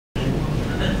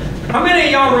How many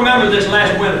of y'all remember this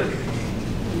last winter?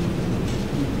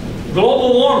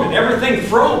 Global warming, everything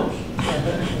froze.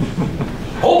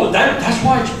 Oh, but that's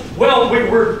why. Well,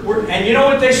 and you know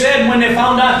what they said when they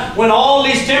found out, when all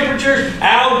these temperatures,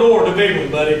 Al Gore, the big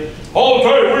one, buddy. Oh,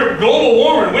 we're global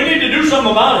warming. We need to do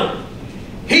something about it.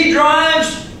 He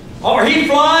drives, or he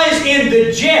flies in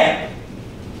the jet,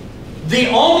 the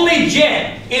only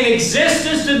jet in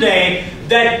existence today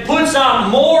that puts out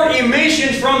more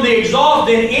emissions from the exhaust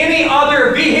than any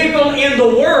other vehicle in the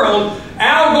world.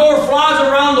 Al Gore flies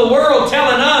around the world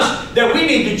telling us that we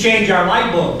need to change our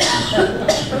light bulbs.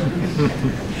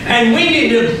 And we need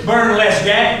to burn less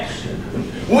gas.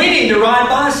 We need to ride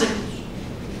bicycles.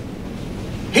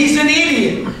 He's an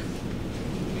idiot.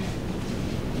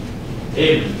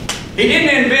 He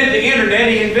didn't invent the internet,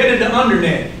 he invented the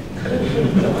undernet.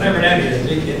 Whatever that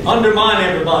is. It undermine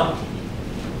everybody.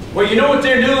 Well, you know what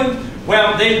they're doing?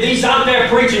 Well, these out there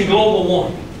preaching global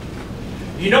warming.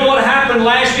 You know what happened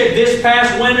last year, this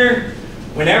past winter?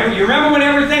 You remember when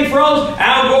everything froze?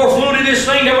 Al Gore flew to this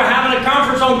thing. They were having a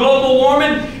conference on global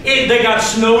warming. They got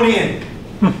snowed in.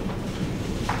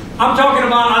 I'm talking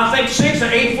about, I think, 6 or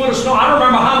 8 foot of snow. I don't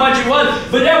remember how much it was,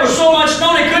 but there was so much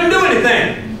snow they couldn't do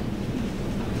anything.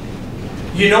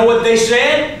 You know what they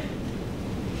said?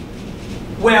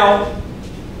 Well,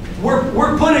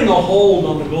 we're putting a hold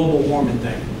on the global warming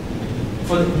thing.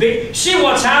 See,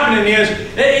 what's happening is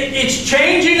it's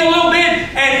changing a little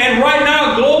bit, and right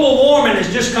now global warming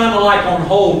is just kind of like on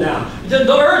hold now. The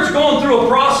Earth's going through a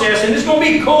process, and it's going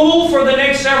to be cool for the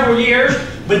next several years,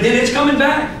 but then it's coming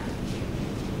back.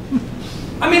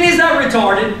 I mean, is that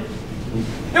retarded?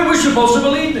 And we're supposed to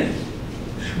believe this.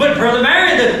 But Brother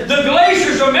Mary, the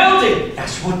glaciers are melting.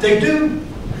 That's what they do.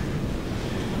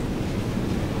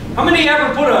 How many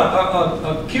ever put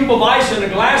a cube of ice in a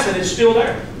glass and it's still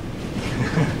there?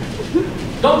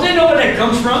 Don't they know where that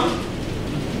comes from?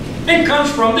 It comes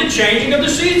from the changing of the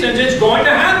seasons. It's going to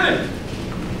happen.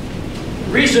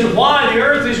 The reason why the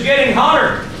earth is getting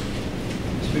hotter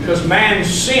is because man's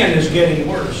sin is getting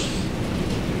worse.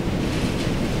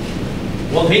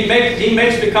 Well, he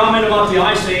makes the comment about the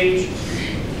Ice Age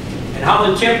and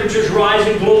how the temperature's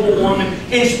rising, global warming.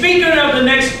 And speaking of the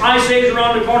next Ice Age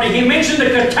around the corner, he mentioned the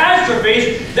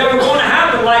catastrophes that were going to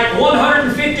happen, like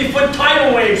 150-foot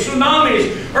tidal waves,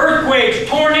 tsunamis, earthquakes,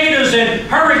 tornadoes, and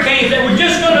hurricanes that were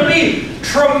just going to be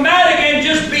traumatic and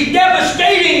just be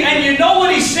devastating. And you know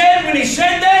what he said when he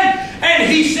said that? And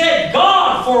he said,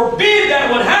 God forbid that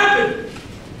would happen.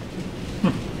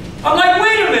 I'm like,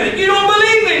 wait a minute, you don't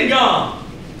believe in God.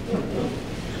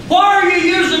 Why are you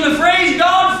using the phrase,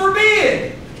 God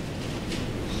forbid?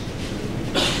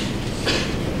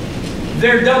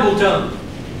 They're double-tongued.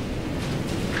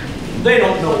 They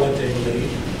don't know what they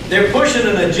believe. They're pushing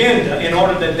an agenda in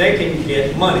order that they can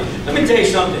get money. Let me tell you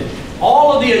something.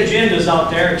 All of the agendas out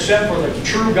there, except for the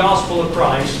true gospel of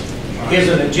Christ, is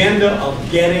an agenda of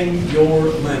getting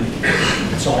your money.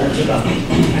 That's all it's about.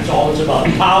 That's all it's about.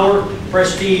 Power,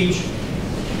 prestige.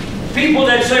 People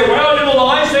that say, well, you know, the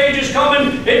Ice Age is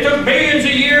coming, it took billions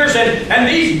of years, and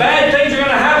these bad things are going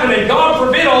to happen, and God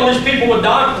forbid all these people would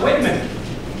die. Wait a minute.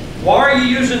 Why are you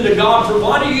using the God for?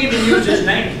 Why do you even use His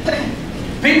name?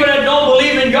 People that don't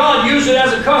believe in God use it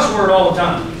as a cuss word all the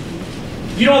time.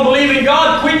 You don't believe in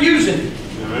God, quit using it.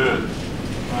 Amen.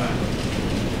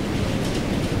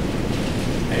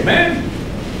 Amen.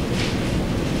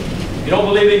 You don't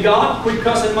believe in God, quit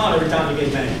cussing Him out every time you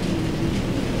get mad.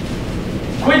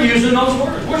 Quit using those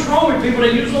words. What's wrong with people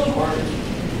that use those words?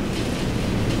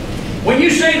 When you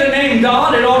say the name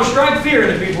God, it ought to strike fear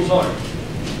into people's heart.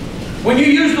 When you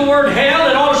use the word hell,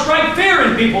 it ought to strike fear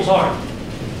in people's heart.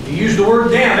 You use the word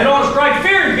damn, it ought to strike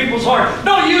fear in people's heart.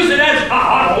 Don't use it as, oh,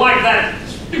 I don't like that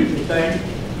stupid thing.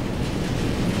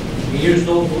 You use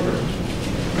those words.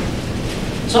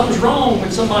 Something's wrong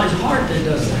with somebody's heart that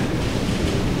does that.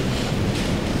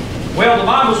 Well, the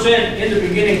Bible said in the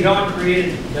beginning God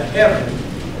created the heaven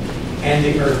and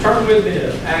the earth. Turn with me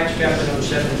to Acts chapter number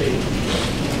 17.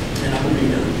 And I'm going to be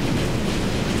done.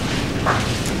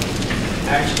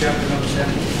 Acts chapter number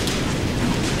 17.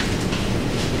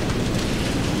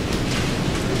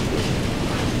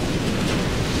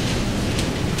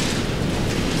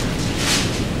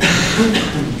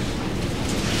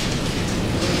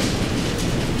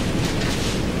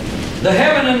 The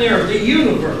heaven and the earth, the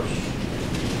universe.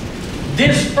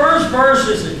 This first verse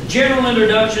is a general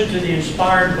introduction to the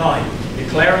inspired Bible,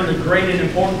 declaring the great and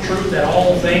important truth that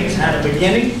all things had a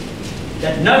beginning,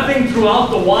 that nothing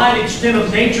throughout the wide extent of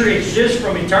nature exists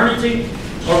from eternity,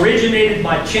 originated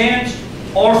by chance,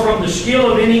 or from the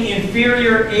skill of any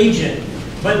inferior agent,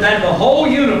 but that the whole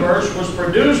universe was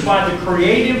produced by the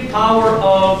creative power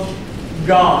of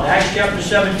God. Acts chapter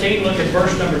 17, look at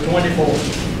verse number 24.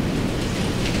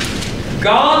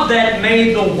 God that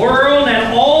made the world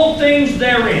and all things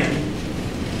therein,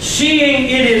 seeing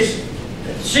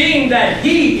that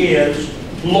He is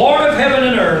Lord of heaven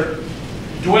and earth,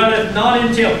 dwelleth not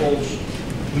in temples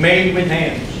made with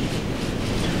hands.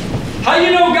 How do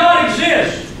you know God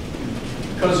exists?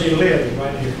 Because He lived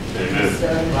right here.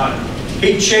 Amen. Right.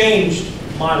 He changed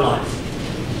my life.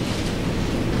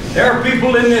 There are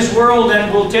people in this world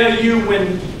that will tell you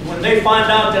when they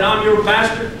find out that I'm your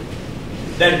pastor,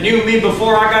 that knew me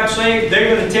before I got saved,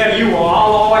 they're going to tell you, well,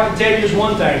 all I can tell you is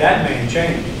one thing, that man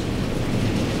changed.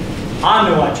 I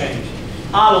know I changed.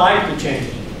 I like to change.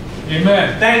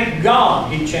 Amen. Thank God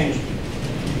He changed me.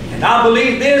 And I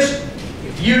believe this,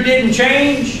 if you didn't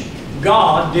change,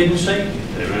 God didn't save you.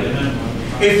 Amen.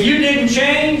 If you didn't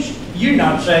change, you're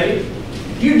not saved.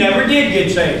 You never did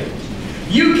get saved.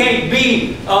 You can't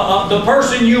be the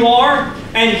person you are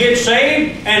and get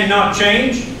saved and not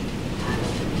change.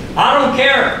 I don't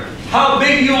care how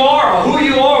big you are or who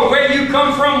you are, where you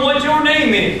come from, what your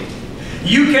name is.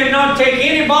 You cannot take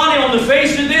anybody on the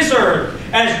face of this earth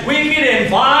as wicked and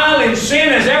vile and sin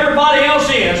as everybody else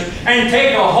is and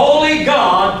take a holy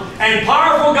God and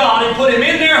powerful God and put Him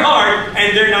in their heart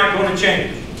and they're not going to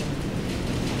change.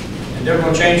 And they're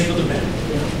going to change for the better.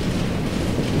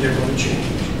 And they're going to change.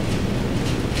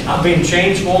 I've been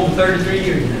changed for over 33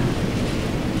 years now.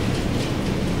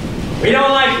 We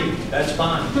don't like you. That's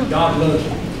fine. God loves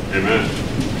you. Amen.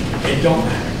 It don't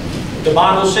matter. The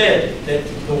Bible said that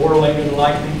the world ain't going to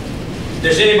like me.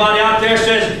 There's anybody out there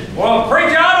says, well,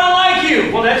 preacher, I don't like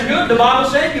you. Well, that's good. The Bible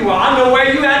said you. Well, I know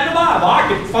where you at in the Bible.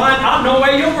 I know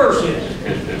where your verse is.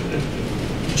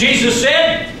 Jesus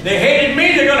said, they hated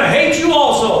me, they're going to hate you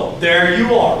also. There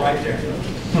you are, right there.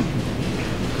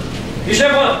 He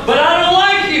said, well, but I don't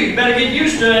like you. You better get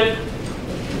used to it.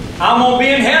 I'm going to be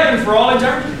in heaven for all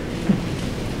eternity.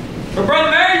 But Brother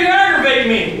Mary, you aggravate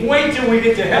me. Wait till we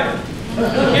get to heaven.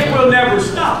 It will never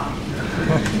stop.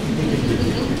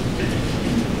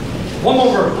 One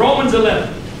more verse, Romans 11. I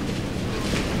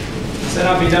said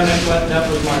I'll be done. That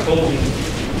was my closing.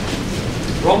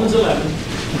 Romans 11.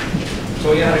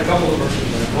 So you had a couple of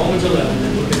verses there. Romans 11,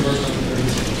 and look at verse number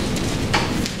 36.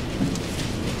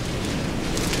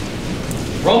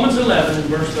 Romans 11 and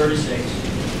verse 36.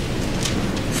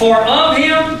 For of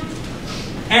Him,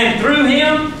 and through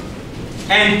Him,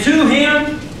 and to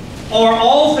Him are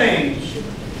all things,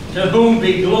 to whom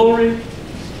be glory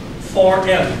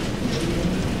forever.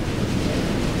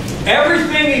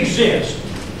 Everything exists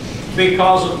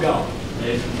because of God.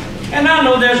 And I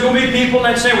know there's going to be people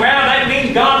that say, well, that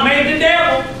means God made the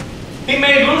devil. He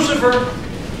made Lucifer.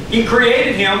 He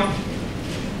created him,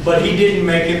 but He didn't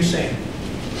make him sin.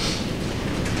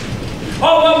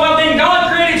 Oh, well, then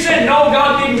God created sin. No,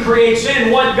 God didn't create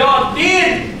sin. What God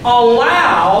did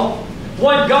allow,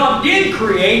 what God did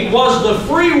create was the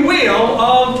free will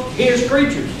of His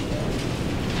creatures.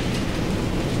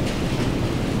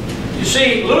 You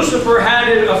see, Lucifer had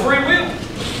a free will.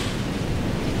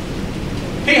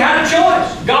 He had a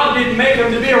choice. God didn't make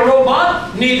him to be a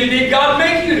robot. Neither did God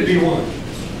make you to be one.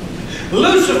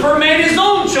 Lucifer made his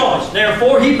own choice.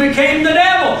 Therefore, he became the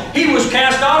devil. He was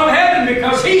cast out of heaven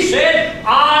because he said,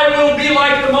 I will be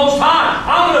like the Most High.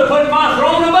 I'm going to put my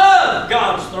throne above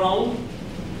God's throne.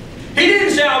 He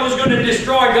didn't say I was going to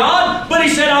destroy God, but he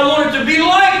said I wanted to be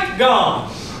like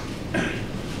God.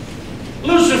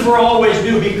 Lucifer always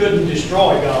knew he couldn't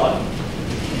destroy God.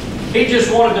 He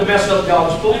just wanted to mess up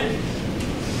God's plan.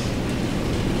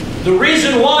 The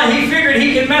reason why he figured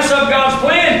he could mess up God's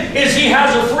plan is he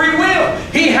has a free will.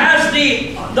 He has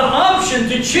the option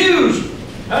to choose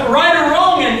right or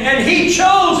wrong, and he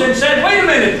chose and said, wait a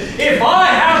minute, if I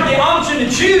have the option to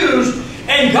choose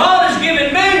and God has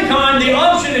given mankind the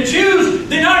option to choose,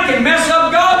 then I can mess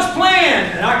up God's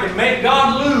plan and I can make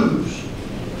God lose.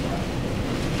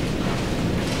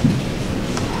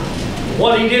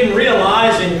 What he didn't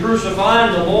realize in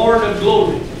crucifying the Lord of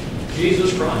glory,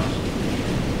 Jesus Christ,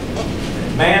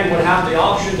 man would have the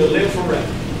option to live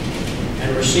forever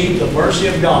and receive the mercy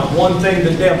of God. One thing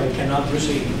the devil cannot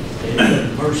receive is the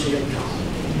mercy of God.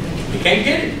 He can't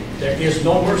get it. There is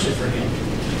no mercy for him.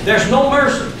 There's no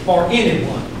mercy for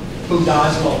anyone who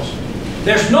dies lost.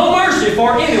 There's no mercy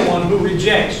for anyone who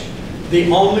rejects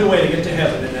the only way to get to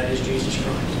heaven, and that is Jesus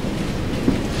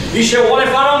Christ. You say, what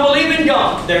if I don't believe in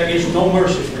God? There is no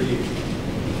mercy for you.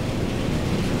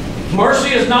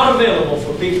 Mercy is not available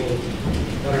for people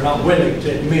that are not willing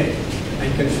to admit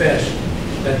and confess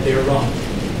that they're wrong.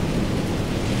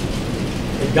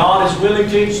 But God is willing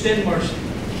to extend mercy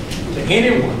to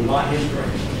anyone by His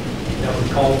grace that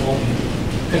would call upon Him.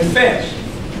 Confess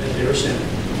that they're a sinner.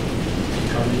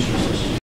 Come to Jesus.